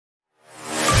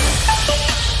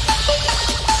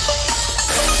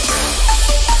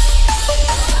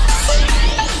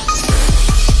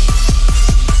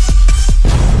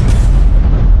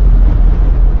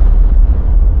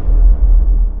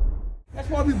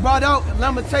brought out in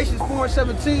Lamentations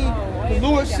 4:17, the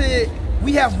Lord said,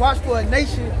 we have watched for a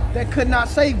nation that could not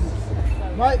save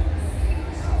us. Right?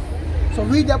 So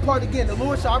read that part again. The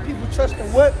Lord said our people trust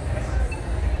in what?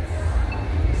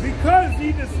 Because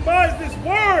he despised his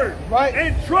word, right,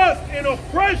 and trust in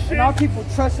oppression. And our people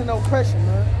trust in oppression,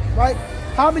 man. Right?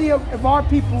 How many of our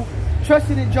people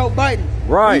trusted in Joe Biden?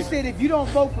 Right. He said, if you don't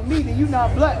vote for me, then you're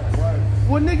not black. Right.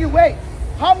 Well, nigga, wait.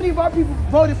 How many of our people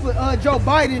voted for Joe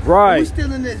Biden? Right. We're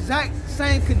still in the exact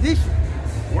same condition.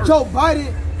 Worse. Joe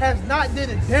Biden has not did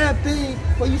a damn thing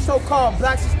for you so-called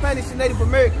blacks, Hispanics, and Native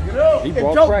Americans. You know, if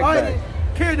Joe Biden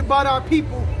cared about our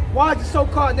people, why is the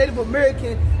so-called Native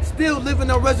American still living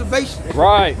on reservations?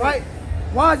 Right. Right?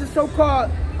 Why is the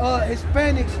so-called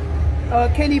Hispanics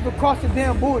can't even cross the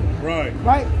damn border? Right.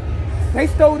 Right? They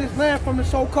stole this land from the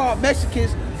so-called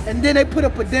Mexicans, and then they put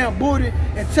up a damn border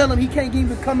and tell him he can't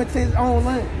even come into his own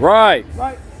land. Right.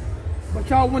 Right? But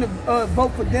y'all want to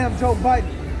vote for damn Joe Biden.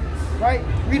 Right?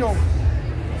 Read on.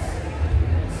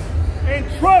 And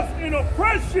trust in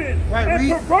oppression, right,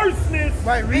 and perverseness,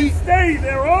 right, and stay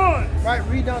thereon. Right,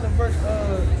 read down to verse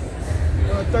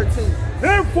 13.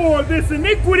 Therefore this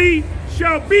iniquity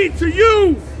shall be to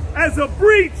you as a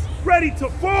breach ready to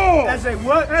fall. As a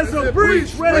what? As a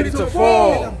breach ready to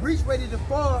fall. A breach ready to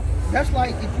fall. That's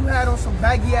like if you had on some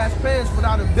baggy ass pants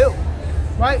without a belt.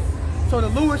 Right? So the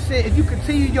Lord said if you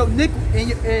continue your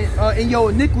in your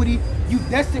iniquity, you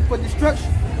destined for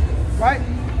destruction. Right?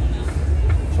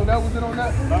 So that was it on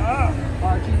that? All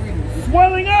right, keep reading.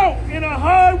 Swelling out in a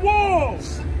high wall,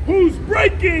 whose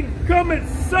breaking cometh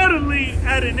suddenly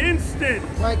at an instant.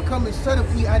 Right, coming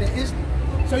suddenly at an instant.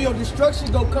 So your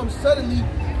destruction gonna come suddenly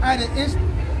at an instant.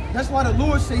 That's why the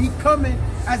Lord said he coming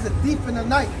as a thief in the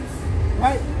night.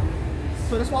 Right?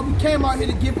 So that's why we came out here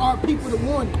to give our people the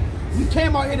warning. We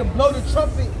came out here to blow the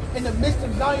trumpet in the midst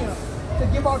of Zion. To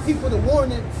give our people the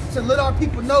warning, to let our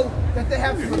people know that they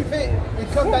have to repent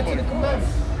and come back to the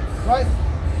commandments. Right?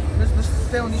 Let's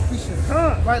stay on these precepts.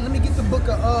 Right, let me get the book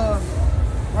of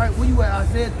right, where you at?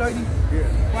 Isaiah 30?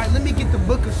 Yeah. Right, let me get the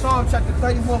book of Psalm chapter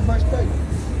 31, verse 30.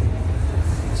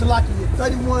 Salakia,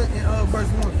 31 and verse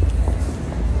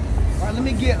 1. Right, let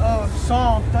me get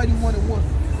Psalm 31 and 1.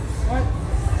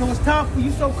 Right? So it's time for you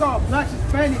so-called blacks,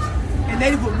 Hispanics, and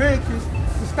Native Americans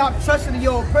to stop trusting in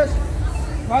your oppression.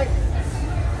 Right?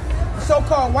 The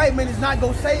so-called white man is not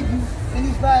going to save you in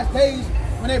these last days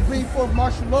when they bring forth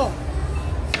martial law.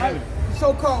 Right? The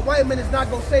so-called white man is not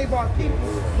going to save our people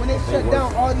when they shut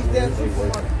down all these damn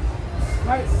supermarkets.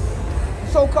 Right?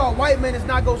 The so-called white man is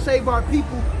not going to save our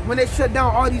people when they shut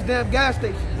down all these damn gas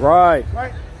stations. Right.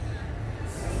 Right?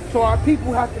 So our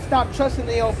people have to stop trusting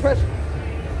their oppression.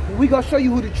 And we're going to show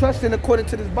you who to trust in according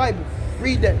to this Bible.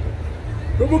 Read that.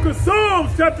 The book of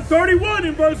Psalms, chapter 31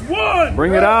 and verse 1.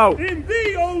 Bring it out. In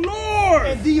thee, O Lord.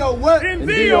 In thee, O what? In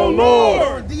thee, O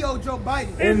Lord. In thee, O Joe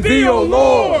Biden. In thee, O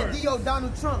Lord. In thee, O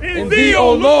Donald Trump. In thee,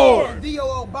 O Lord. In thee,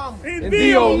 O Obama. In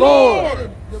thee, O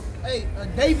Lord. Hey,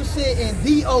 David said, in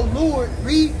thee, O Lord.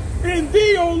 Read. In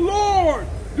thee, O Lord.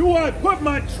 Do I put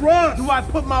my trust? Do I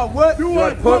put my what? Do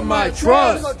I put my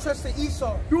trust? You gonna trust in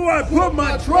Esau? Do I put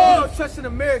my trust? You gonna trust in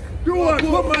America? Do I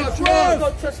put my trust? You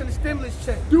gonna trust in the stimulus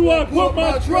check? Do I put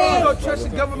my trust? You gonna trust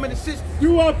in government assistance?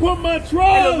 Do I put my trust?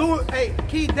 And the Lord, hey,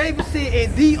 King David said,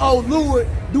 in thee, O Lord,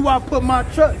 do I put my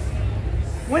trust?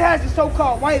 When has the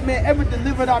so-called white man ever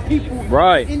delivered our people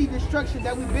right. any destruction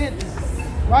that we've been through?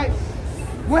 Right?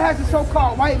 When has the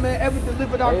so-called white man ever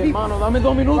delivered our people?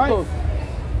 Right?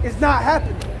 It's not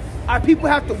happening. Our people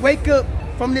have to wake up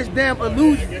from this damn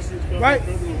illusion, right?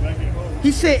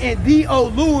 He said, in thee, O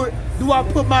Lord, do I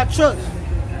put my trust.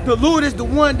 The Lord is the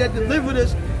one that delivered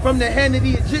us from the hand of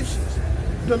the Egyptians.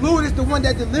 The Lord is the one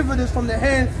that delivered us from the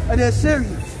hand of the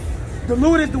Assyrians. The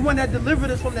Lord is the one that delivered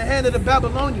us from the hand of the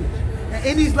Babylonians. And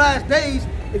in these last days,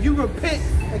 if you repent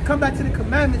and come back to the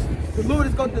commandments, the Lord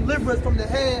is going to deliver us from the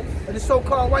hand of the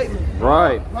so-called white man.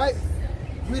 Right. Right?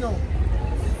 Read on.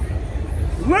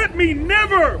 Let me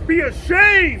never be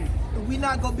ashamed. We're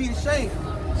not going to be ashamed.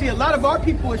 See, a lot of our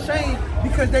people are ashamed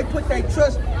because they put their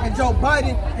trust in Joe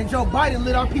Biden, and Joe Biden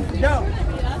let our people down.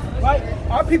 Right?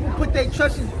 Our people put their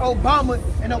trust in Obama,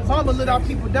 and Obama let our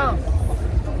people down.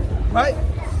 Right?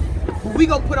 But we're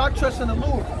going to put our trust in the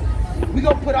Lord. We're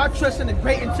going to put our trust in the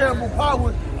great and terrible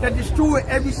power that destroyed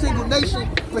every single nation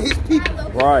for his people.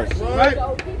 Right. Right?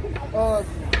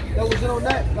 That was it on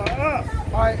that.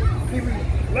 All right, keep reading.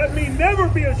 Let me never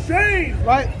be ashamed.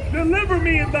 Right. Deliver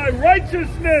me in thy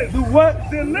righteousness. Do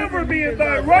what? Deliver me in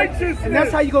thy righteousness. And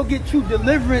that's how you go get true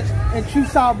deliverance and true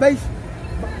salvation.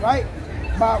 Right?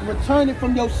 By returning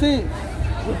from your sins.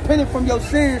 Repenting from your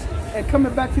sins and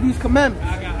coming back to these commandments.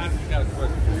 I just got a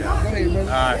question. Go ahead,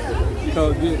 brother. All right. So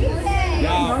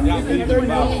y'all read the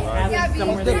Bible, right?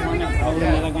 Somewhere they want to go,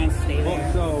 they're going to stay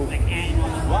there. So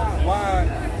why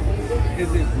is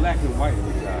it black and white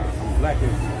with y'all? Black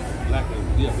and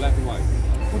white.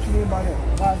 What you mean by that?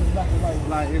 Why is it black and white?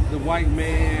 Like if the white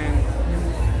man,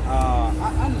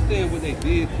 I understand what they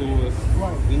did to us.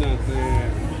 Right. You know what I'm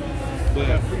saying?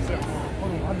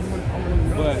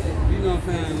 But you know what I'm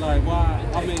saying? Like why?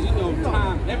 I mean, you know,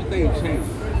 time, everything changes.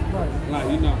 Right. Like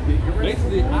you know,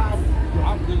 basically, I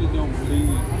really don't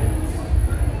believe.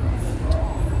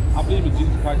 I believe in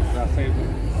Jesus Christ as our Savior.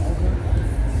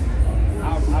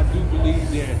 I do believe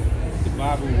that the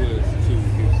Bible was to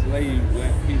enslave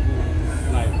black people,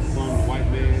 like from the white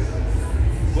man.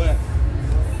 But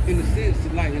in the sense,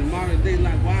 like in modern day,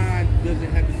 like why does it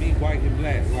have to be white and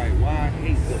black? Like why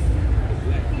hate the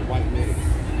white man?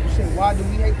 You say why do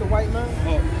we hate the white man?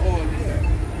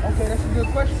 Yeah. Okay, that's a good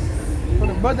question. So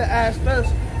the brother asked us,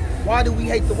 why do we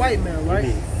hate the white man, right?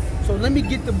 Mm-hmm. So let me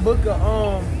get the book of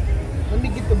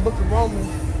Romans,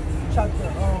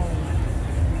 chapter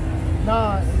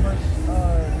 9, verse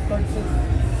 13.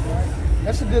 Right?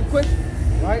 That's a good question,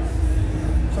 right?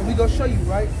 So we gonna show you,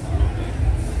 right?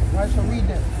 Right, so read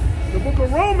that. The book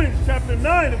of Romans, chapter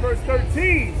 9 and verse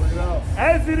 13.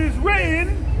 As it is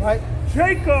written, right?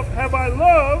 Jacob have I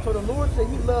loved. So the Lord said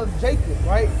he loved Jacob,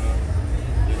 right?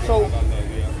 So,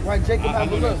 right, Jacob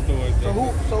have I loved.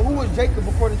 So who was Jacob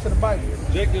according to the Bible?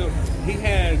 Jacob, he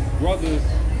had brothers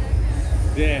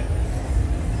that,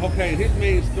 okay, his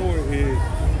main story is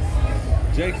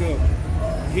Jacob,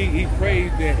 he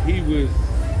prayed that he was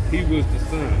the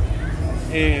son.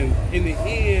 And in the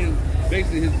end,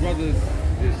 basically his brothers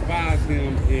despised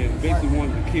him and basically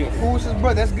wanted to kill him. Who was his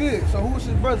brother? That's good. So who was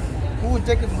his brother? Who was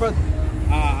Jacob's brother?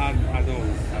 I don't know.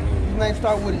 His name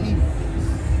started with E.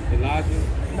 Elijah?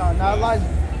 No, not Elijah.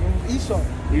 It was Esau.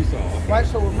 Esau, okay. Right,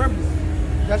 so remember,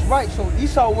 that's right. So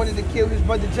Esau wanted to kill his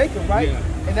brother Jacob, right?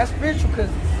 Yeah. And that's spiritual because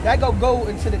that go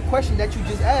into the question that you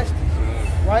just asked,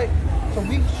 right? So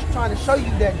we trying to show you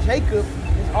that Jacob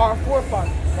is our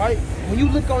forefather, right? When you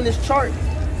look on this chart,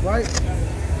 right,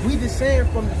 we descend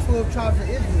from the 12 tribes of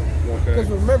Israel. Because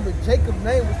remember, Jacob's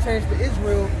name was changed to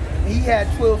Israel, and he had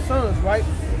 12 sons, right?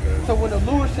 So when the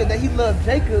Lord said that he loved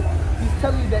Jacob, he's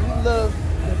telling you that he loves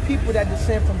the people that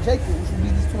descend from Jacob, which would be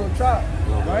these 12 tribes,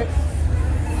 right?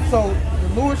 So the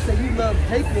Lord said he loved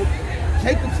Jacob.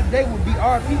 Jacob today would be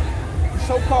our people, the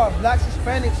so-called blacks,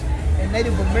 Hispanics, and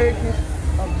Native Americans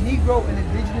of Negro and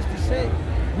indigenous descent.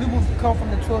 We will come from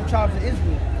the 12 tribes of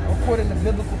Israel, according to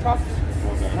biblical prophecy,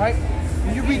 right?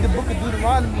 When you read the book of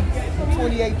Deuteronomy, the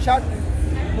 28th chapter,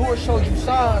 the Lord shows you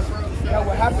signs that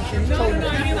will happen to his chosen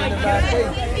people in the last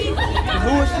days. The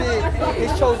Lord said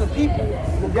his chosen people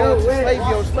will go into slavery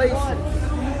on slave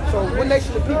ships. So what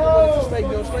nation of people went into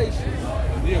slavery on slave ships?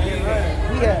 We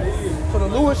have. So the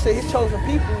Lord said his chosen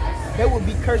people, they will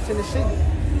be cursed in the city.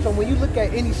 So when you look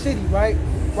at any city, right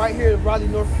here in Raleigh,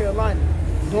 North Carolina,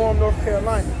 Durham, North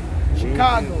Carolina,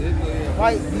 Chicago,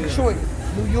 right, Detroit,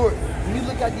 New York. When you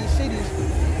look at these cities,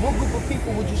 what group of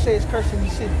people would you say is cursing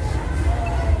these cities?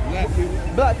 Black people.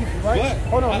 Black people, right?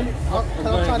 Hold on,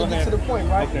 I'm trying to get to the point,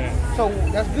 right? Okay. So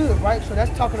that's good, right? So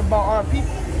that's talking about our people.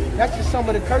 That's just some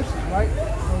of the curses, right?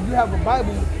 When you have a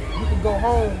Bible, you can go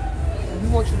home and we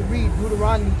want you to read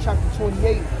Deuteronomy chapter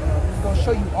 28. It's going to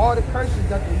show you all the curses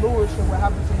that the Lord said will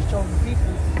happen to his chosen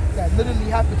people that literally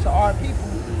happen to our people.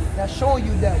 That's showing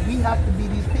you that we have to be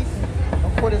these people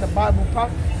according to Bible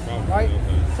prophecy, right?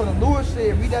 So the Lord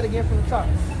said, read that again from the top.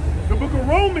 The book of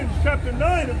Romans, chapter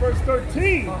 9 and verse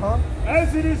 13.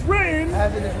 As it is written.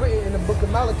 As it is written in the book of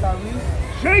Malachi, read.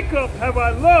 Jacob have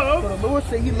I loved. So the Lord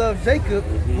said he loved Jacob,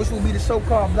 which will be the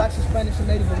so-called blacks, Hispanics, and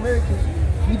Native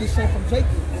Americans. We descend from Jacob.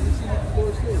 And this is what the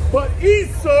Lord said. But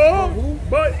Esau.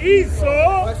 But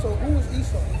Esau. Right, so who is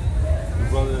Esau? The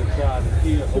brother that tried to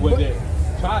kill.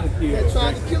 Tried to kill. That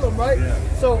tried to kill him, right?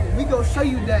 Yeah. So we gonna show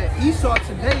you that Esau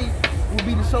today will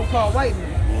be the so-called white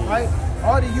man, right?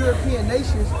 All the European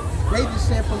nations, they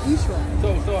descend from Esau.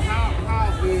 So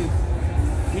how is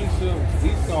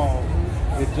Esau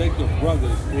and Jacob's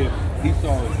brothers if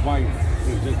Esau is white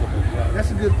and Jacob is black?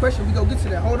 That's a good question. We gonna get to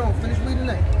that. Hold on, finish reading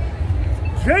that.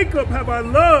 Jacob have I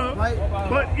loved, right?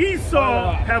 But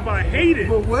Esau have I hated.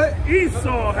 But what?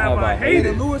 Esau have I hated.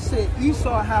 And the Lord said,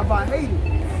 Esau have I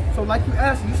hated. So like you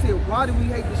asked, you said, why do we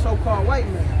hate the so-called white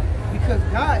man? Because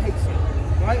God hates him,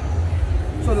 right?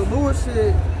 So the Lord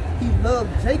said he loved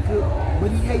Jacob,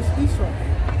 but he hates Esau.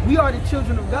 We are the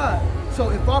children of God. So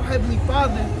if our Heavenly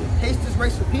Father hates this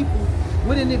race of people,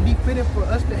 wouldn't it be fitting for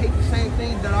us to hate the same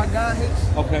things that our God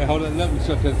hates? Okay, hold on. Let me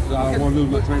check this. I don't want to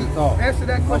lose my train of thought. Answer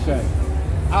that question. Okay.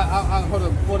 I hold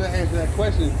on before I answer that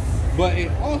question. But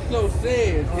it also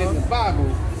says in the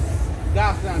Bible,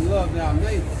 thou shalt love thy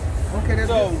neighbor. Okay, that's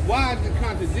so good. why is it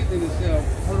contradicting itself?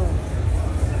 Hold on.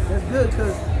 That's good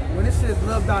because when it says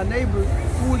love thy neighbor,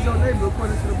 who is your neighbor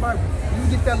according to the Bible?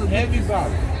 You get that little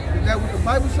Everybody. Is that what the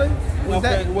Bible say?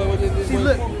 See,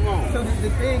 look. So the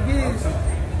thing is,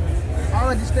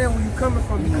 I understand where you're coming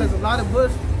from because a lot of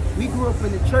us, we grew up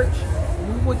in the church.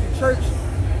 When we went to church,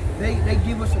 they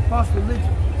give us a false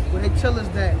religion where they tell us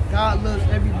that God loves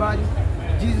everybody.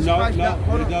 Jesus Christ.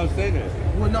 It don't say that.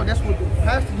 Well, no, that's what the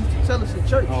pastor used to tell us in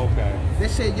church. Oh, okay. They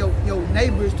said your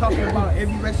neighbor is talking about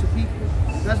every race of people.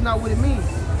 That's not what it means.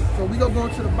 So we gonna go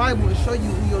into the Bible and show you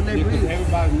who your neighbor is.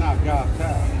 Everybody's not God's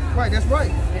child. Right, that's right.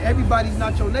 And everybody's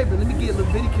not your neighbor. Let me get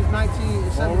Leviticus 19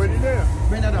 and 17. Already there.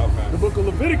 Bring that up. Okay. The book of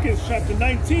Leviticus, chapter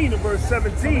 19 and verse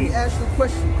 17. So let me ask you a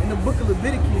question. In the book of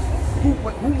Leviticus, who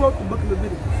wrote the book of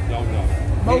Leviticus? Don't know.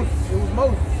 Moses. It was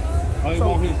Moses. Oh, it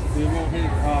won't his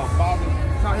father?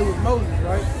 No, it was Moses,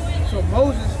 right? So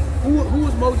Moses, who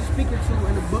was Moses speaking to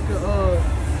in the book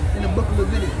of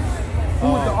Leviticus? Who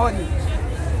was the audience?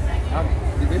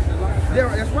 The Israelites.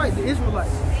 That's right, the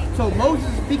Israelites. So Moses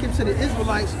is speaking to the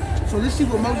Israelites. So let's see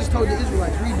what Moses told the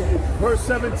Israelites. Read that. Verse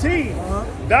 17.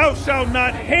 Thou shalt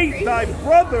not hate thy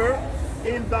brother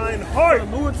in thine heart. So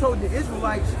the Lord told the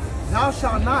Israelites, thou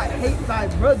shalt not hate thy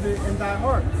brother in thy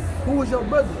heart. Who was your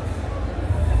brother?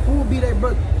 Who would be their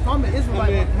brother? If I'm an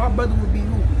Israelite, my brother would be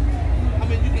who? I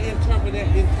mean, you can interpret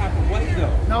that in type of way,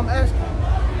 though. Now I'm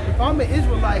asking, if I'm an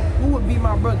Israelite, who would be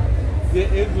my brother? The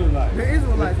Israelites. The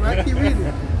Israelites, right? Keep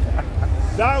reading.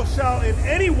 Thou shalt in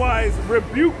any wise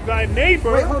rebuke thy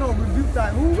neighbor. Wait, hold on. Rebuke thy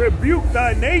who? Rebuke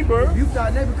thy neighbor. Rebuke thy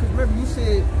neighbor, because remember you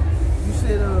said,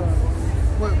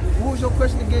 what was your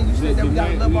question again? You said that we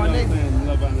gotta love our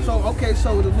neighbor. So okay,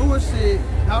 so the Lord said,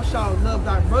 thou shalt love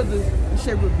thy brother. He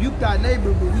said, rebuke thy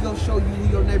neighbor, but we gonna show you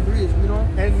who your neighbor is. You know?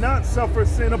 And not suffer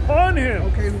sin upon him.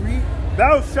 Okay, read.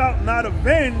 Thou shalt not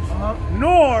avenge,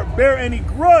 nor bear any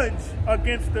grudge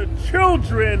against the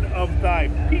children of thy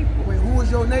people. Wait, who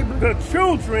is your neighbor? The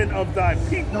children of thy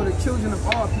people. No, the children of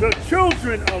all people. The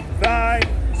children of thy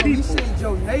people. He said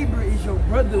your neighbor is your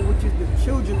brother, which is the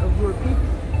children of your people,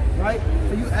 right?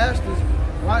 So you asked us,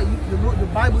 right? The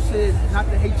Bible said not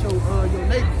to hate your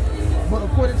neighbor, but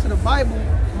according to the Bible,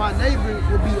 my neighbor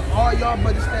would be all y'all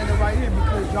brothers standing right here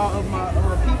because y'all of my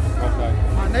people. Okay.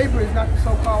 My neighbor is not the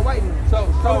so-called white man.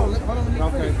 Hold on, let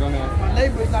me finish. Go ahead. My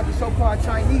neighbor is not the so-called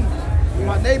Chinese. Yeah.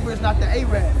 My neighbor is not the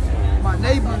Arabs. My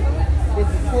neighbor is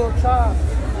the 12 tribes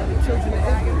of the children of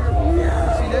Israel. Yeah.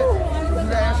 You see that? So does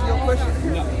that answer your question?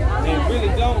 No, it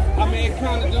really don't. I mean, it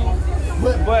kind of do,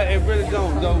 but it really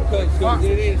don't, though, because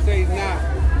it didn't say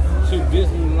not to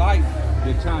dislike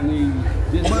the Chinese,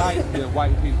 dislike the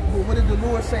white people. But what did the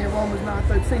Lord say in Romans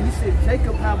 9:13? He said,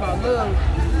 Jacob have I loved,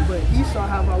 but Esau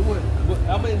have I what? But,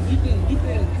 I mean, you can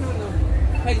kind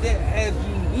of take that as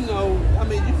you know, I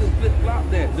mean, you can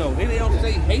flip-flop that, though. They don't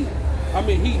say hate. I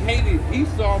mean, he hated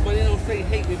Esau, but they don't say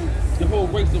hated the whole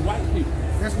race of white people.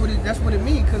 That's what it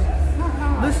means, because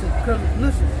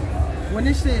listen, when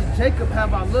it says Jacob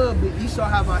have I loved, but Esau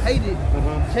have I hated,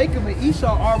 Jacob and Esau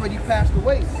already passed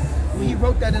away. When he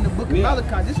wrote that in the book of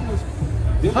Malachi, this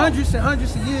was hundreds and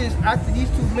hundreds of years after these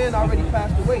two men already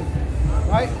passed away,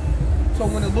 right? So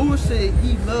when the Lord said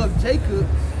he loved Jacob,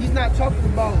 he's not talking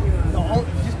about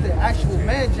just the actual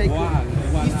man Jacob.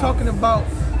 Why he's talking about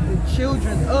the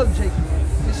children of Jacob,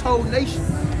 his whole nation.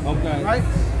 Okay. Right?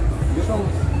 So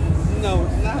no,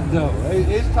 it's not though.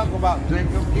 It's talking about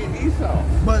Jacob and Esau.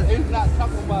 But it's not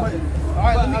talking about. All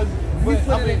right,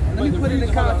 let me put it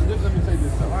in context. Let me say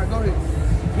this though. All right, go ahead.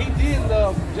 He did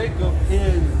love Jacob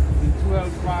in the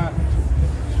 12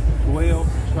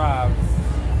 tribes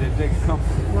that Jacob come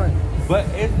from. Right. But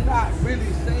it's not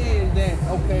really saying that,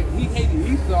 okay, he hated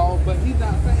Esau, but he's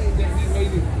not saying that he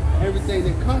hated everything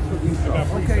that comes from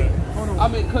Esau. Okay, hold on. I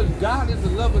mean, because God is a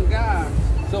loving God,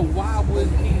 so why would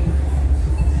he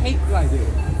hate like that?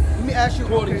 Let me ask you,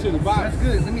 according to the Bible. That's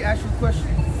good. Let me ask you a question.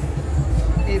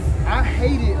 If I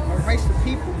hated a race of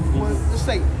people, well, let's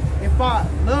say, if I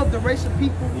loved the race of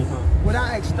people, would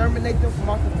I exterminate them from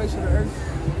off the face of the earth?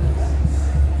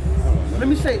 Let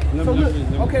me say, let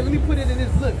me put it in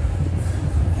this. Look,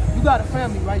 you got a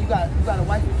family, right? You got a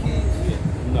wife and kids? Yeah.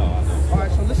 No, I don't. All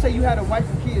right, so let's say you had a wife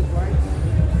and kids, right?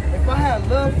 If I had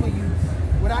love for you,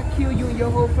 would I kill you and your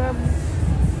whole family?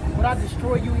 Would I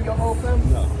destroy you and your whole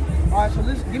family? No. All right, so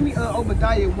give me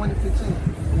Obadiah 1:15.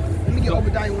 Let me get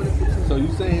Obadiah 1:15. So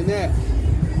you saying that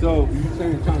So you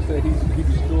trying to say he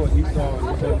destroyed Esau and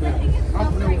his whole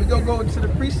family? We're going to go into the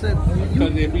precept.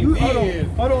 Because if he did,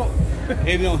 hold on.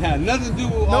 It don't have nothing to do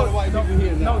with all the white people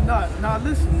here now. No,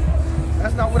 listen.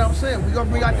 That's not what I'm saying. We're going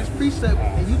to bring out this precept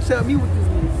and you tell me what this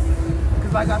means.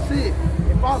 Because like I said,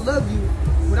 if I love you,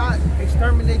 would I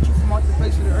exterminate you from off the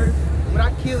face of the earth? Would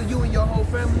I kill you and your whole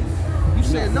family? You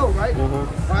said no, right? All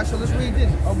right, so let's read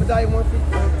this. Obadiah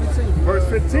 1:15. Verse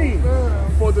 15.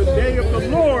 For the day of the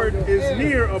Lord is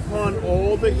near upon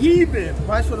all the heathen.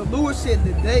 Right, so the Lord said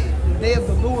the day of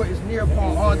the Lord is near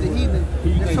upon all the heathen.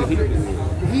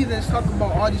 The heathen is talking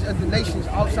about all these other nations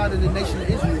outside of the nation of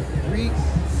Israel. Read.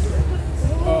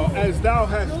 As thou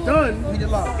hast done,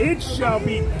 it shall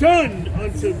be done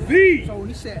unto thee. So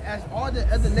he said, as all the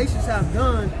other nations have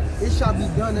done, it shall be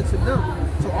done unto them.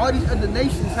 So all these other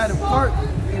nations had a part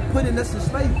in putting us in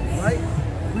slavery, right?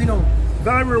 Read on.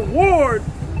 Thy reward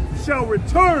shall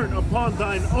return upon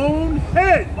thine own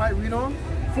head. Right, read on.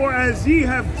 For as ye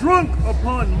have drunk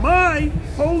upon my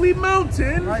holy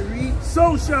mountain, right, read.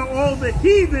 So shall all the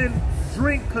heathen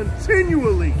drink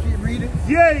continually. Keep reading.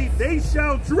 Yea, they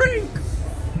shall drink,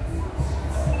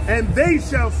 and they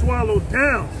shall swallow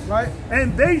down, right?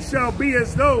 And they shall be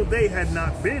as though they had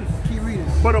not been. Keep reading.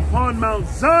 But upon Mount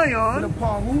Zion, but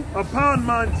upon who? Upon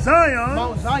Mount Zion.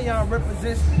 Mount Zion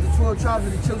represents the 12 tribes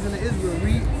of the children of Israel.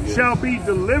 Read. Shall be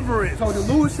deliverance. So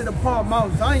the Lord said upon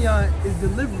Mount Zion is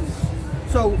deliverance.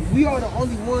 So we are the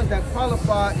only ones that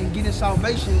qualify in getting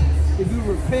salvation if you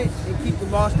repent and keep the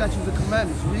law, statutes, and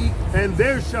commandments. Read. And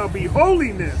there shall be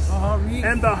holiness. Read.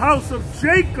 And the house of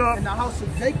Jacob. And the house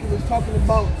of Jacob is talking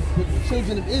about the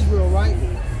children of Israel, right?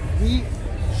 Read.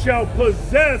 Shall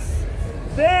possess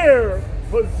their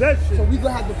possession. So we're going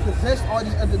to have to possess all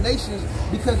these other nations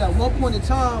because at one point in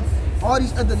time, all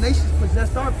these other nations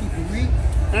possessed our people. Read.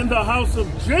 And the house of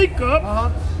Jacob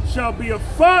shall be a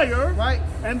fire, right?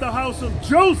 And the house of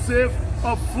Joseph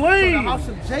a flame. So the house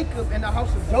of Jacob and the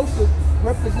house of Joseph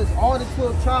represents all the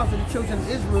 12 tribes of the children of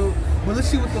Israel. But let's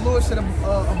see what the Lord said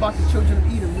about the children of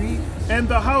Edom. Read. And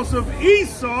the house of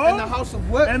Esau. And the house of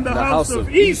what? And the house of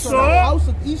Esau. So the house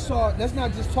of Esau, that's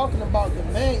not just talking about the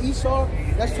man Esau.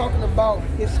 That's talking about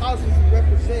his house which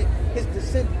represent his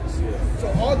descendants. So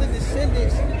all the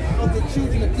descendants of the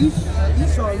children of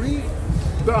Esau, read.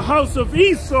 The house of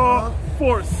Esau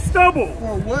for stubble.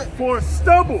 For what? For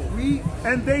stubble. Read.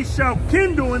 And they shall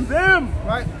kindle in them.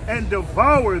 Right. And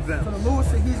devour them. So the Lord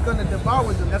said he's going to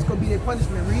devour them. That's going to be their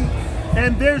punishment. Read.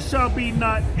 And there shall be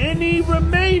not any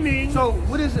remaining. So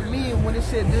what does it mean when it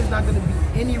said there's not going to be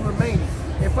any remaining?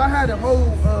 If I had a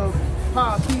whole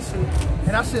pie of pizza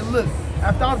and I said, look,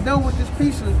 after I'm done with this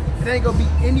pizza, it ain't going to be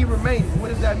any remaining. What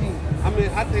does that mean? I mean,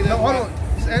 I think that's hold on.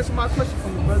 Just answer my question for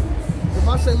me, brother. If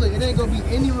I say, look, it ain't going to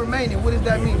be any remaining, what does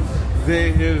that mean? There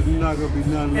is not going to be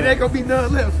none left. It ain't going to be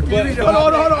none left.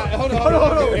 Hold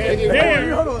on.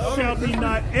 There shall be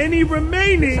not any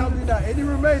remaining. Of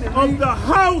the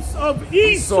house of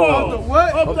Esau. Of the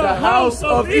what? Of the house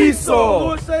of Esau.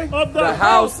 Lord say? Of the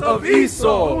house of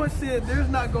Esau. The Lord said there's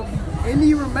not going to be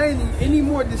any remaining, any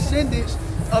more descendants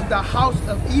of the house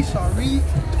of Esau. Read.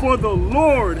 For the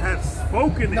Lord has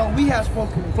spoken it. No, we have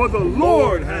spoken it. For the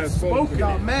Lord has spoken it.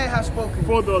 No, man has spoken it.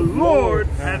 For the Lord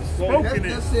has spoken it.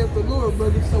 That's said the Lord,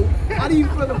 brother. So how do you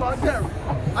feel about that?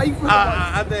 How you feel about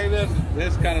that? I think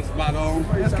that's kind of spot on.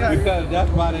 Because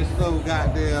that's why they're so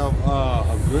goddamn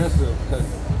aggressive. Because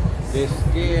they're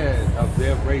scared of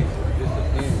their race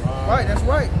disappearing. Right, that's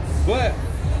right. But,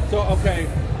 so, okay.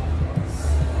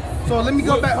 So let me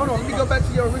go back. Hold on. Let me go back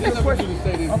to your original question.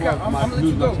 Okay, I'm gonna let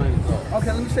you go.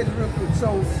 Okay, let me say this real quick.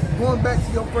 So going back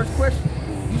to your first question,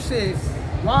 you said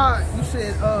why? You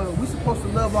said we supposed to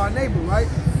love our neighbor, right?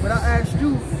 But I asked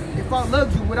you if I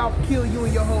loved you, would I kill you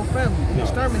and your whole family and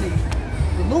exterminate you?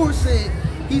 The Lord said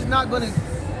He's not gonna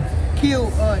kill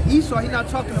Esau. He's not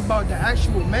talking about the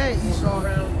actual man Esau.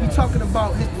 He's talking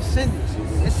about his descendants.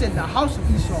 It said the house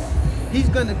of Esau. He's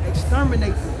gonna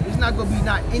exterminate them. It's not gonna be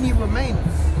not any remaining.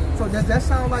 So does that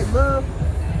sound like love?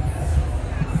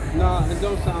 No, it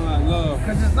don't sound like love.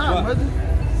 Because it's not, brother.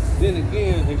 Then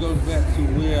again, it goes back to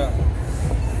where,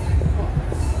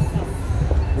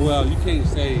 well, you can't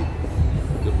say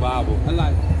the Bible.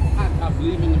 I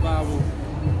believe in the Bible,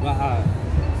 but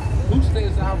who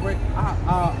says our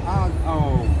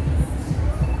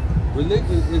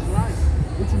religion is right?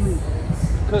 What you mean?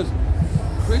 Because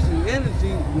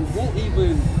Christianity won't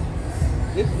even,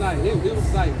 it's like, it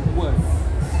was like, what?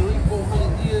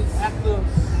 300-400 years after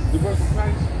the birth of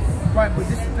Christ. Right, but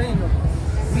this is the thing though.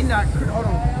 We not, hold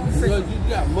on. You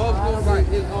got Muslims, right? I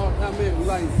mean,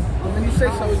 like, let me say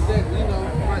something. That, you know,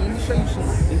 right, let me show you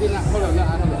something. And then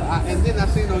and then I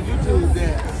seen on YouTube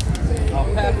that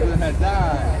a pastor had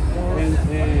died, and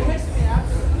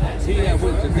he had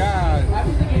went to God,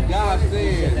 and God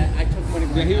said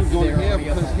that he was going to hell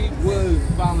because he was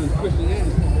following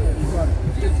Christianity.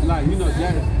 Like, you know,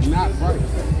 that's not right.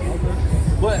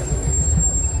 But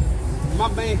my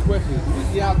main question is,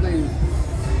 what do y'all think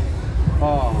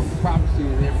prophecy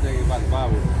and everything about the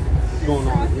Bible is going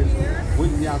on in Israel? What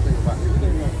do y'all think about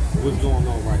Israel? What's going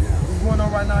on right now? What's going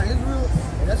on right now in Israel?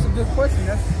 That's a good question.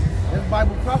 That's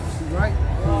Bible prophecy, right?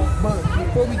 But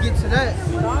before we get to that,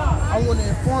 I want to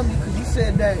inform you, because you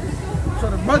said that, so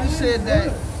the brother said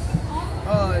that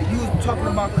you was talking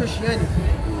about Christianity.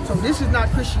 So this is not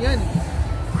Christianity.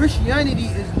 Christianity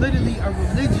is literally a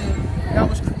religion that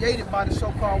was created by the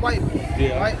so-called white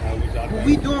man, right? What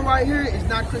we doing right here is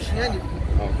not Christianity.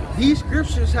 These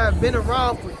scriptures have been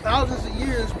around for thousands of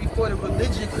years before the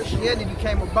religion Christianity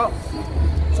came about.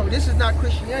 So this is not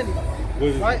Christianity,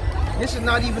 right? This is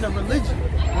not even a religion,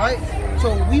 right?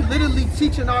 So we literally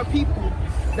teaching our people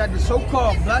that the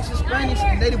so-called blacks, Hispanics,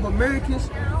 and Native Americans,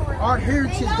 our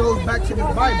heritage goes back to the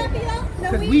Bible,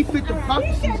 because we fit the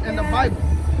prophecies in the Bible.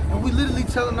 And we literally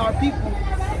telling our people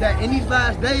that in these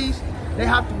last days, they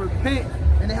have to repent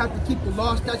and they have to keep the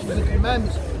law, statutes, and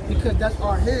commandments, because that's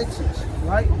our heritage,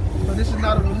 right? So this is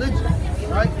not a religion,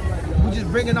 right? We're just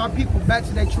bringing our people back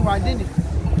to their true identity.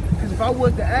 Because if I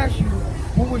was to ask you,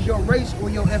 what was your race or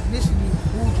your ethnicity,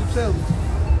 who would you tell me?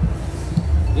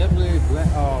 Definitely black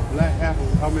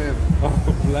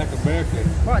American.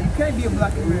 Right, you can't be a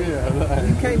black American. Yeah,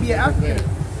 you can't be an African.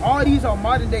 All these are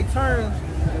modern day terms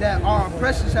that our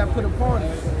oppressors have put upon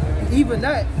us. And even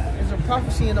that is a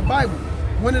prophecy in the Bible.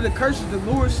 One of the curses the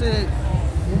Lord said,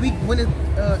 when we went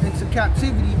into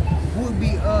captivity, would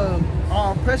be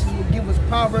our oppressors would give us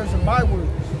proverbs and bywords,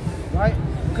 right?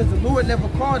 Because the Lord never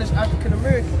called us African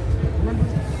American. Remember,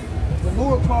 the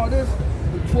Lord called us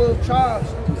the 12 tribes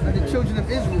of the children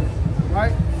of Israel,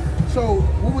 right? So,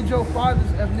 what would your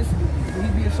father's ethnicity? Would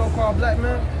he be a so-called black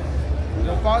man?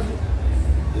 Your father?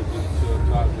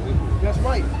 That's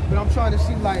right. But I'm trying to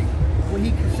see, like, when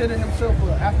he considered himself an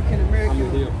African American. I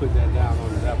mean, he'll put that down on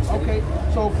his application. Okay,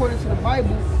 so according to the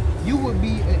Bible, you would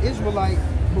be an Israelite,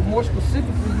 but more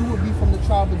specifically, you would be from the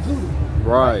tribe of Judah.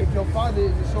 Right. If your father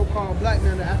is a so-called black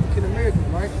man, an African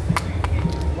American, right?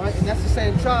 Right, and that's the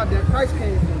same tribe that Christ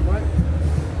came from, right?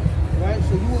 Right,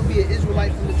 so you would be an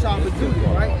Israelite from the tribe of Judah,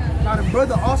 right? Now the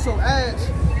brother also asked,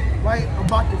 right,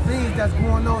 about the things that's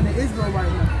going on in Israel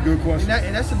right now. Good question.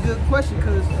 And that's a good question,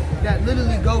 because that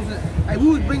literally goes in, like we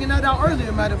was bringing that out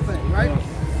earlier, matter of fact, right?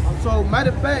 So matter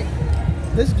of fact,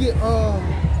 let's get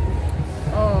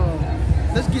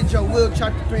Joel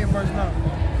chapter 3 and verse 9.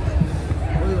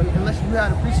 Unless you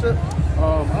had a precept.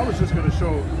 I was just going to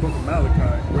show the book of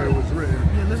Malachi where it was written.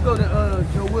 Yeah, let's go to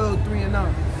Joel 3 and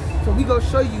 9. So we gonna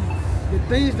show you the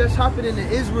things that's happening in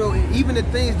Israel, and even the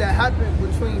things that happened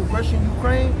between Russia and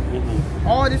Ukraine.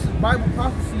 All this is Bible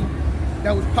prophecy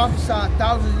that was prophesied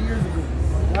thousands of years ago,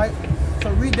 right?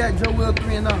 So read that, Joel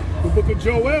 3 and 9. The book of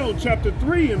Joel, chapter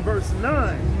 3 and verse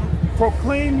 9.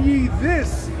 Proclaim ye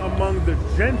this among the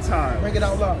Gentiles. Bring it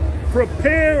out loud.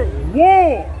 Prepare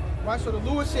war. Right, so the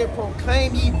Lord said,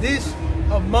 proclaim ye this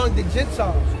among the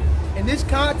Gentiles. In this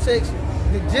context,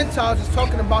 the Gentiles is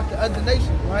talking about the other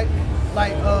nations, right?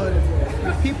 Like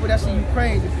the people that's in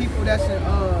Ukraine, the people that's in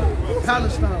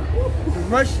Palestine, the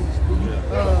Russians,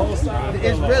 the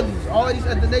Israelis, all these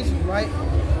other nations, right?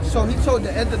 So he told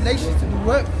the other nations to do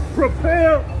what?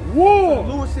 Prepare war. So the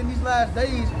Lord said in these last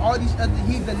days, all these other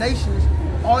heathen nations,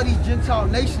 all these Gentile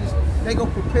nations, they gonna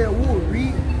prepare war.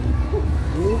 Read.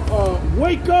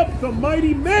 Wake up the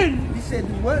mighty men. He said,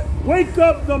 do what? Wake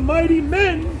up the mighty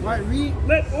men. Right, read.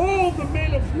 Let all the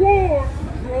men of war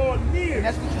draw near. And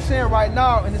that's what you're saying right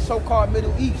now in the so-called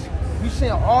Middle East. You're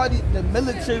seeing all the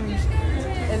militaries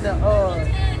and the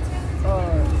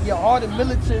all the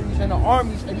militaries and the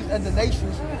armies of these other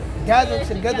nations gathering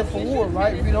together for war,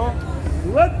 right? Read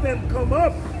on. Let them come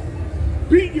up.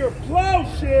 Beat your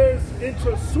plowshares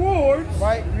into swords,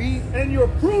 right? Read. And your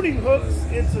pruning hooks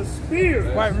into spears,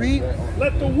 right? Read.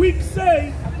 Let the weak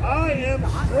say, I am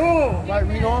strong, right?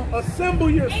 Read on. Assemble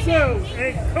yourselves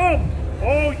and come,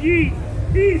 all ye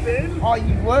heathen. All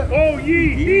ye what? All ye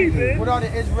heathen. What are the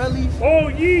Israelis?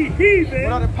 All ye heathen.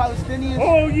 What are the Palestinians?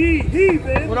 All ye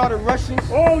heathen. What are the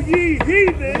Russians? All ye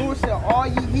heathen. The Lord said, all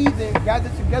ye heathen, gather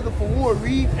together for war.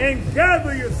 Read. And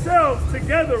gather yourselves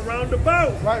together round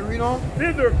about. Right, read on.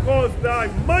 Thither cause thy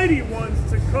mighty ones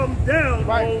to come down,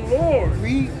 right. O Lord.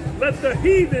 Read. Let the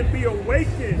heathen be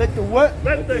awakened. Let the what?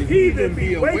 Let the heathen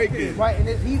be awakened. Right, and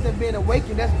this heathen being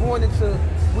awakened, that's going into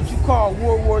what you call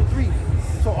World War III.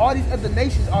 So all these other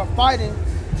nations are fighting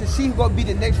to see who's going to be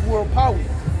the next world power.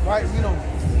 Right, you know.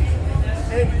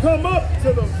 and come up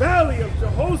to the valley of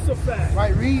Jehoshaphat.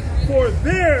 Right, read. For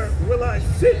there will I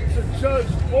sit to judge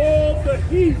all the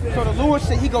heathen. So the Lord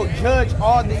said he go judge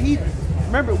all the heathen.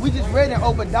 Remember, we just read in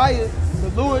Obadiah, the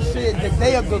Lord said the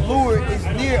day of the Lord is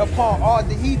near upon all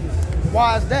the heathen.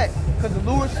 Why is that? Because the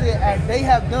Lord said as they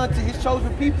have done to his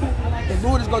chosen people, the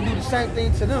Lord is going to do the same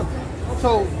thing to them.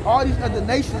 So all these other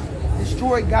nations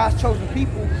destroy God's chosen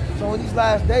people. So in these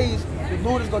last days, the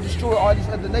Lord is going to destroy all these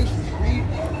other nations. Read.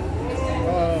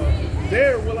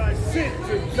 There will I sit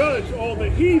to judge all the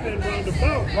heathen round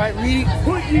about. Right, read.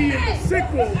 Put ye in the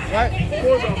sickle, Right.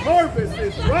 for the harvest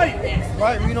is ripe.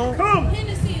 Right, read on. Come,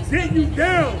 get you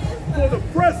down, for the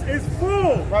press is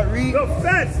full. Right, read. The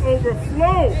fats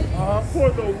overflow, for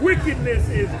the wickedness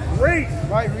is great.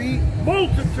 Right, read.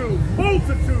 Multitudes,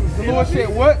 multitudes. The Lord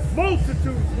said what?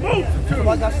 Multitudes, multitudes. So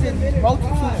like I said, these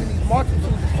multitudes and these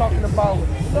multitudes is talking about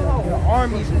the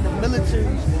armies and the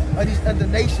militaries of these other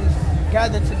nations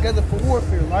gathered together for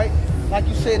warfare, right? Like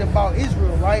you said about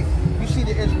Israel, right? You see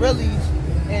the Israelis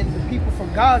and the people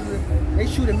from Gaza, they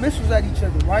shooting missiles at each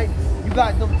other, right? You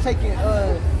got them taking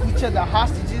each other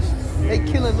hostages. They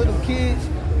killing little kids.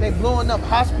 They blowing up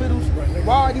hospitals.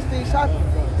 Why are these things happening?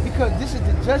 Because this is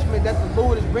the judgment that the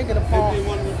Lord is bringing upon. And then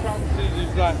one of the prophecies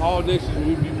is like all nations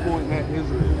will be pointing at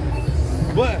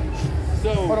Israel. But,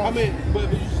 so, I mean,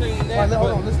 but you saying that. Right,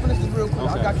 hold on, let's finish this real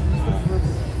quick. Okay. I got you. Let's finish this real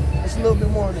quick. It's a little bit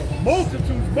more on that.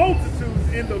 Multitudes,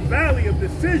 multitudes in the valley of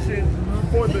decision,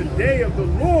 for the day of the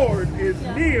Lord is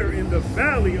near in the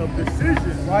valley of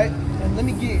decision. Right? And let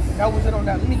me get, that was it on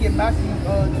that. Let me get Matthew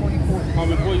 24.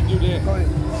 Before you do that, Go ahead.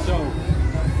 so,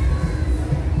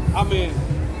 I mean,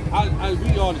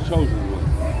 we are the chosen ones.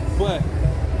 But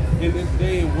in this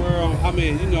day and world, I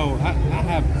mean, you know, I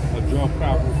have a drug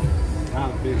problem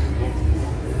kind of business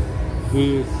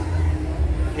goods.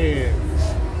 And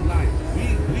like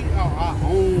we are our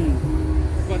own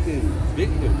fucking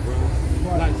victim, bro.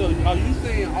 Right. Like, so are you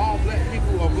saying all black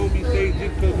people are gonna be saved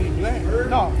just because we black?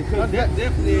 No, Because that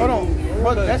definitely hold on,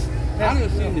 brother. That's I done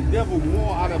seen the devil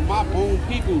more out of my own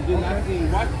people than I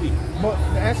seen white people. But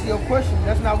to answer your question,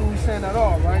 that's not what we're saying at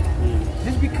all, right?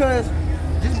 Just because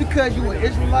you an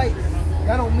Israelite,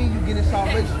 that don't mean you getting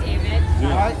salvation.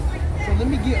 Yeah. Right? So let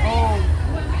me get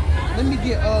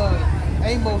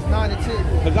Amos 9 and 10.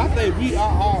 Because I think we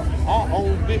are our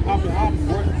own victim. I mean, our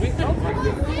worst victim right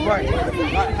there. Right.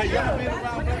 Like, have y'all been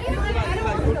around black people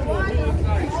like go to a hood,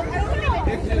 like,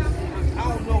 it's just, I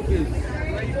don't know if it's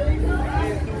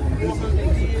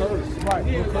Right.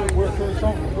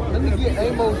 Let me get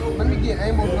Amos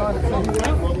 9 and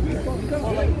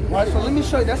 10. Right, so let me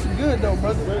show you. That's good though,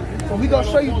 brother. So we gonna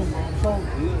show you them. So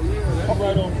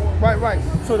right.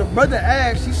 So the brother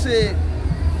asked, he said,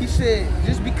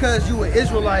 just because you an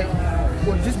Israelite,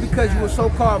 or just because you a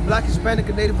so-called Black, Hispanic,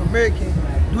 or Native American,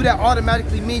 do that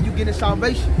automatically mean you getting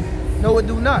salvation? No, it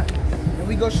do not. And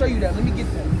we gonna show you that. Let me get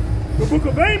that. The book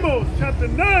of Amos, chapter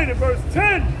 9 and verse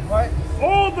 10. Right.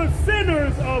 All the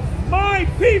sinners of my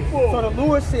people. So the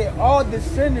Lord said, all the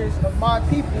sinners of my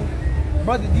people.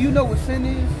 Brother, do you know what sin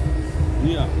is?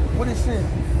 Yeah. What is sin?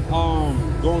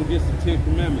 Going against the 10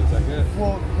 Commandments, I guess.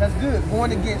 Well, that's good.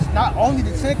 Going against not only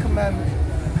the 10 Commandments,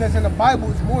 because in the Bible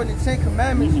it's more than 10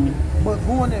 Commandments, but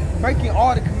going and breaking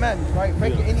all the commandments, right?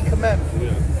 Breaking any commandment.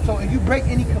 Yeah. So if you break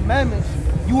any commandments,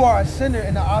 you are a sinner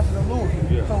in the eyes of the Lord.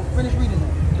 Yeah. So finish reading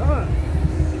it. God.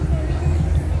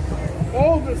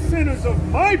 All the sinners of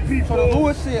my people. So the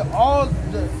Lord said, all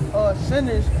the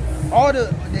sinners, all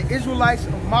the Israelites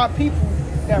of my people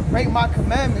that break my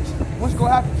commandments, what's going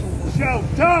to happen to them? Shall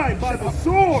die by the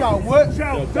sword. Shall what?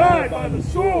 Shall die by the Now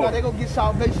sword. they're going to get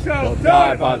salvation. Shall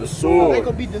die by the They're sword. going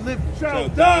to be delivered. Shall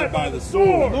die by the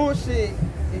sword. The Lord said,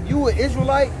 if you an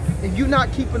Israelite, if you're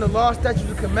not keeping the law, statutes,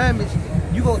 and commandments,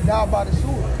 you going to die by the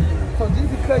sword. So just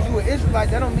because you an Israelite,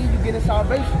 that don't mean you getting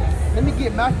salvation. Let me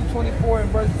get Matthew 24 and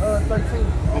verse 13.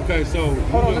 Okay, so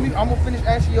Hold on, I'm going to finish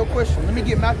answering your question. Let me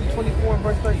get Matthew 24 and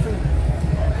verse 13.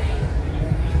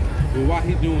 Well, while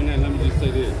he doing that, let me just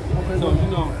say this. Okay,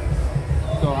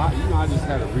 so I just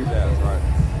had a relapse, right?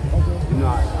 Okay. You know, I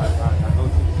go to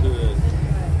the hood,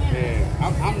 and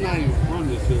I'm not even from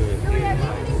this hood. And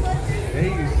like, they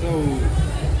so,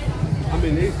 I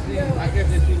mean, they see, I guess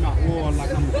they see my aura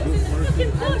like I'm a good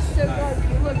person.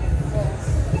 Like,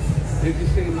 it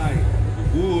just seems like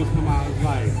the wolves come out, it's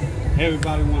like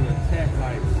everybody want to attack,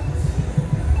 like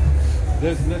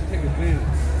let's take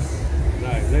advantage.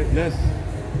 Like let's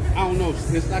I don't know,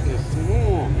 it's like a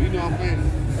swarm, you know what I'm saying?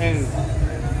 And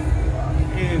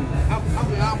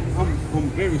I'm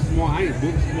very smart. I ain't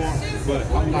book smart, but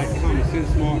I'm like common sense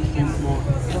smart, street smart.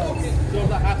 So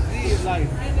like I see it like,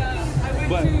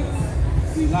 but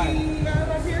See, like,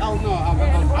 I don't know. I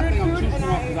think I'm too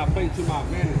smart because I play to my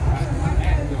advantage.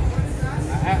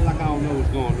 I act like I don't know what's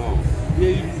going on. Yeah,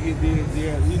 you can get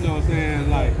there, you know what I'm saying?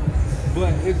 Like,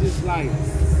 but it's just like,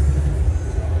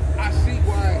 I see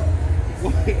why,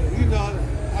 you know,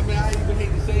 I mean, I even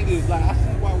hate to say this, like, I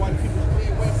see why white people stay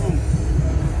away from.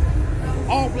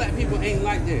 All black people ain't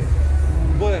like that.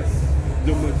 But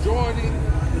the majority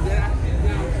that I see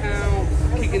downtown,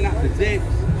 kicking out the decks,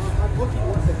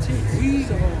 we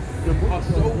are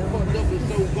so fucked up and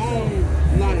so gone,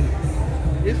 like,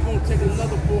 it's going to take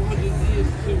another 400 years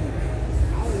to,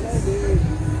 I don't know,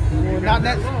 man.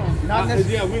 Not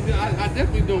necessarily. Yeah, I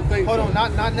definitely don't think Hold so.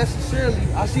 on, not necessarily.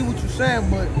 I see what you're saying,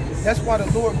 but that's why the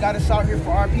Lord got us out here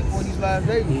for our people in these last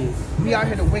days. We out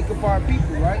here to wake up our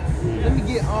people, right? Let me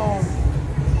get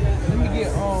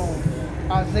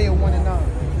Isaiah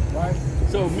 1:9, right?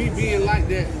 So me being like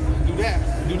that, do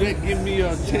that give me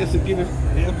a chance to get it?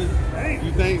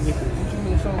 You think? What you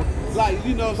mean? So, Like,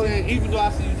 you know what I'm saying? Even though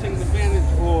I see you taking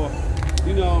advantage, or,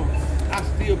 you know, I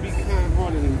still be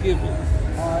kind-hearted and giving.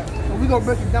 alright, so we gonna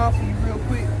break it down for you real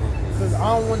quick, because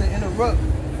I don't want to interrupt,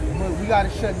 but we gotta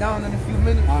shut down in a few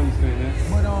minutes. I understand that.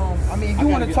 But I mean, if you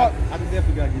want to talk, I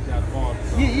definitely gotta get y'all involved.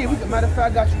 yeah, we can, matter of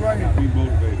fact, I got you right here. Be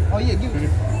motivated. Oh yeah, give it to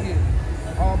me. Yeah.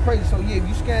 Praise. So yeah, if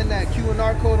you scan that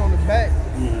QR code on the back,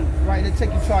 right, they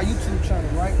take you to our YouTube channel,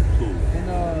 right? Cool.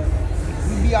 And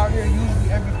we be out here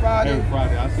usually every Friday. Every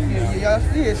Friday, I see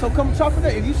that. Yeah. So come chop it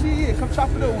up. If you see it, come chop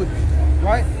it up with me,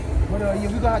 right? But yeah,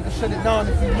 we gonna have to shut it down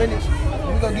in a few minutes.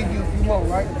 And we gonna give you a few more,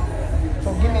 right?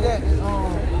 So give me that.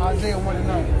 Isaiah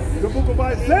 1:9. The book of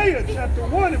Isaiah, chapter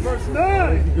 1 and verse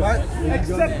 9. Right?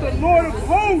 Except the Lord of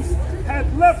hosts hath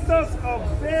left us a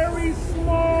very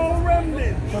small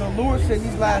remnant. So the Lord said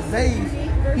these last days,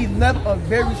 He left a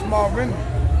very small remnant.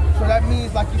 So that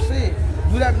means, like you said,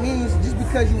 do that means just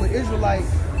because you an Israelite,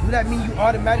 do that mean you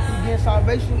automatically get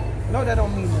salvation? No, that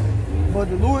don't mean that. But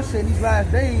the Lord said these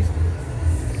last days,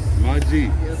 My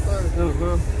G. yes sir.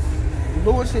 The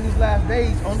Lord said these last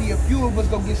days, only a few of us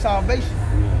gonna get salvation.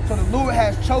 So the Lord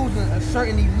has chosen a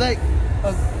certain elect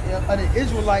of the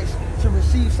Israelites to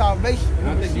receive salvation. And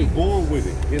I think you're born with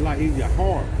it. It's like in your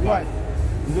heart. Right. Like,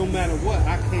 no matter what,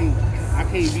 I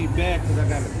can't be bad because I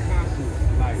got a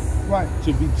conscience, like,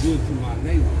 to be good to my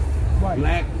neighbor. Right.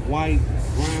 Black, white,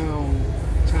 brown,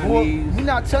 Chinese. Well, we're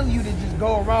not telling you to just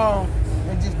go around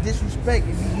and just disrespect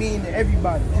and be mean to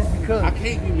everybody just because. I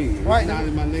can't be mean. Right. It's not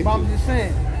in my nature. But I'm just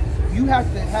saying, you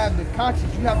have to have the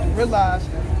conscience. You have to realize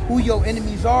who your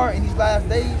enemies are in these last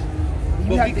days. You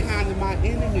But have be to, kind to my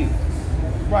enemy.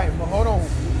 right, but hold on.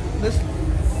 Listen,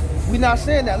 we're not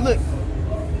saying that. Look,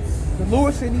 the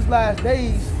Lord said in these last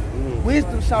days,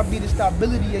 wisdom shall be the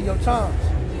stability of your times.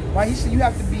 Right? He said you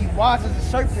have to be wise as a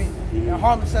serpent and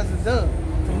harmless as a dove.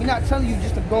 So we're not telling you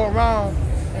just to go around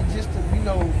and just to, you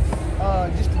know,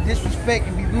 just to disrespect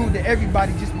and be rude to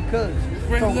everybody just because.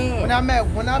 So when I'm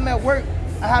at work,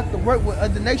 I have to work with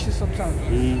other nations sometimes.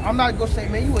 I'm not gonna say,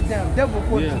 man, you a damn devil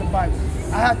according to the Bible.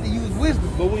 I have to use wisdom.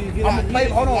 But when you get I'm out gonna play.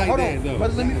 here, Hold on, like hold that, on. though.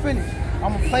 But let me finish.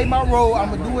 I'm gonna play my role. I'm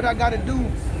gonna do what I gotta do.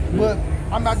 But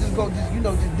I'm not just gonna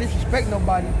just disrespect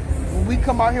nobody. When we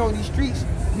come out here on these streets,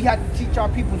 we have to teach our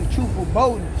people the truth with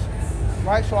boldness,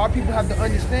 right? So our people have to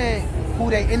understand who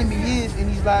their enemy is in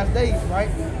these last days, right?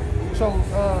 So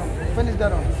finish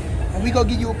that on, and we gonna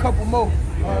give you a couple more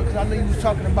because I know you was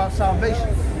talking about salvation.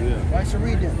 Yeah. Right, so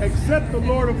read them. Except the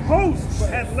Lord of hosts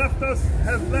hath left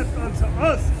unto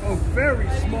us a very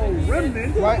small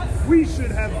remnant. Right. We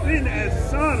should have been as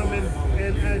Sodom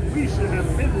and we should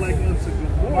have been like unto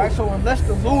Gomorrah. Right, so unless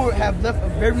the Lord have left a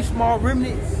very small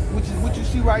remnant, which is what you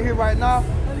see right here, right now,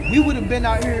 we would have been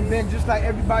out here and been just like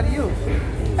everybody else.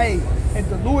 Hey, if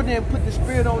the Lord didn't put the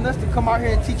Spirit on us to come out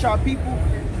here and teach our people,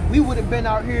 we would have been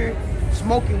out here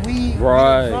smoking weed, getting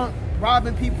drunk,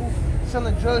 robbing people,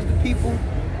 selling drugs to people,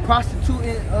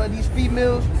 prostituting these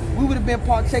females. We would have been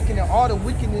partaking in all the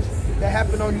wickedness that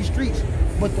happened on these streets.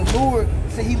 But the Lord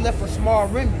said He left a small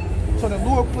remnant. So the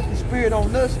Lord put the Spirit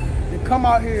on us to come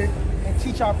out here and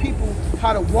teach our people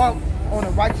how to walk on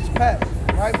a righteous path,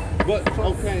 right? But,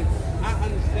 okay, I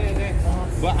understand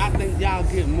that, but I think y'all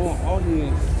get more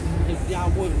audience if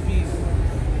y'all wouldn't be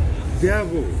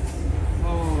devil.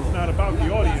 It's not about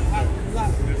the audience,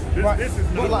 though. This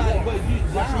is not But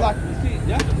you see,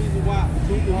 that's the reason why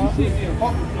you see me a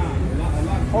lot.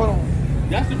 Hold on.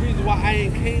 That's the reason why I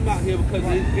ain't came out here, because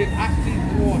I see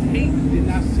more hate than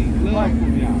I see love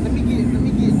from y'all. Let me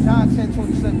get John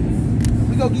 10:27.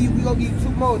 We gonna give you two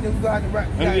more, then we gonna have to wrap.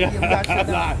 We gotta shut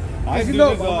down. I you do know,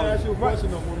 this all. ask you a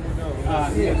question on one more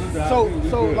now.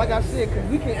 So like I said, cause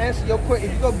we can answer your question.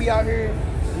 If you gonna be out here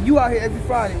You out here every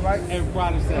Friday, right? Every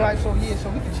Friday, Saturday. Right, so yeah, so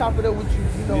we can chop it up with you,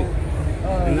 you know.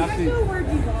 And I know the word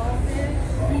devolved is.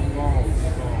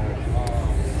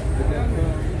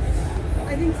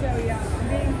 I think so, yeah. I'm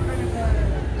being kind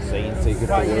of Satan taking the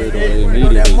right, word yeah, away yeah.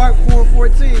 immediately. That Mark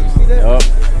 4:14, you see that? Yup.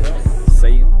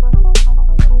 Satan.